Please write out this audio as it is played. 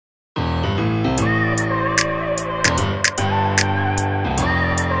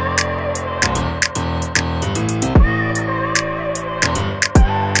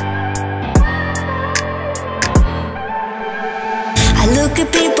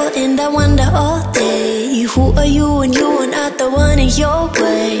people and I wonder all day, who are you when you are not the one in your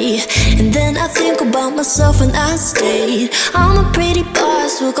way? And then I think about myself when I stayed. I'm a pretty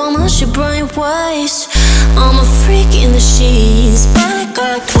boss, work on my shit bright ways. I'm a freak in the sheets, but I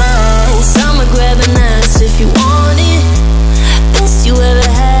got class. I'ma grab an ass if you want it. Best you ever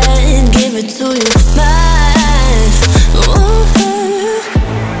had, give it to you, mine. Ooh.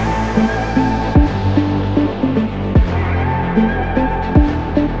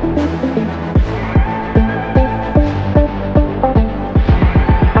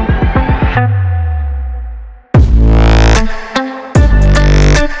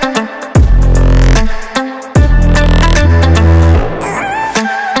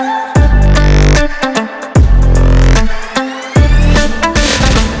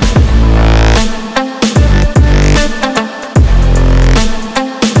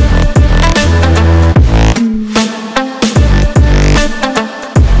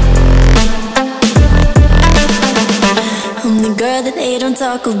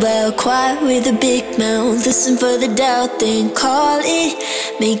 Talk about quiet with a big mouth. Listen for the doubt, then call it.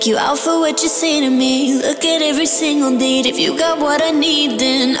 Make you out for what you say to me. Look at every single date. If you got what I need,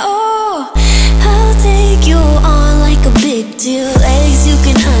 then oh, I'll take you on like a big deal. Legs you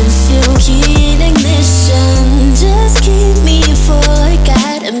can unfeel, key in ignition. Just keep me full like I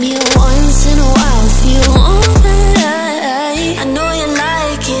had a meal once in a while. Feel all that I know you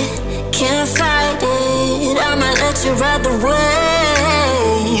like it, can't fight it. I'ma let you ride the wave.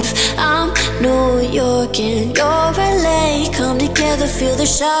 I'm New York and you're LA. Come together, feel the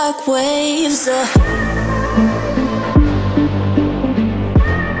shock waves.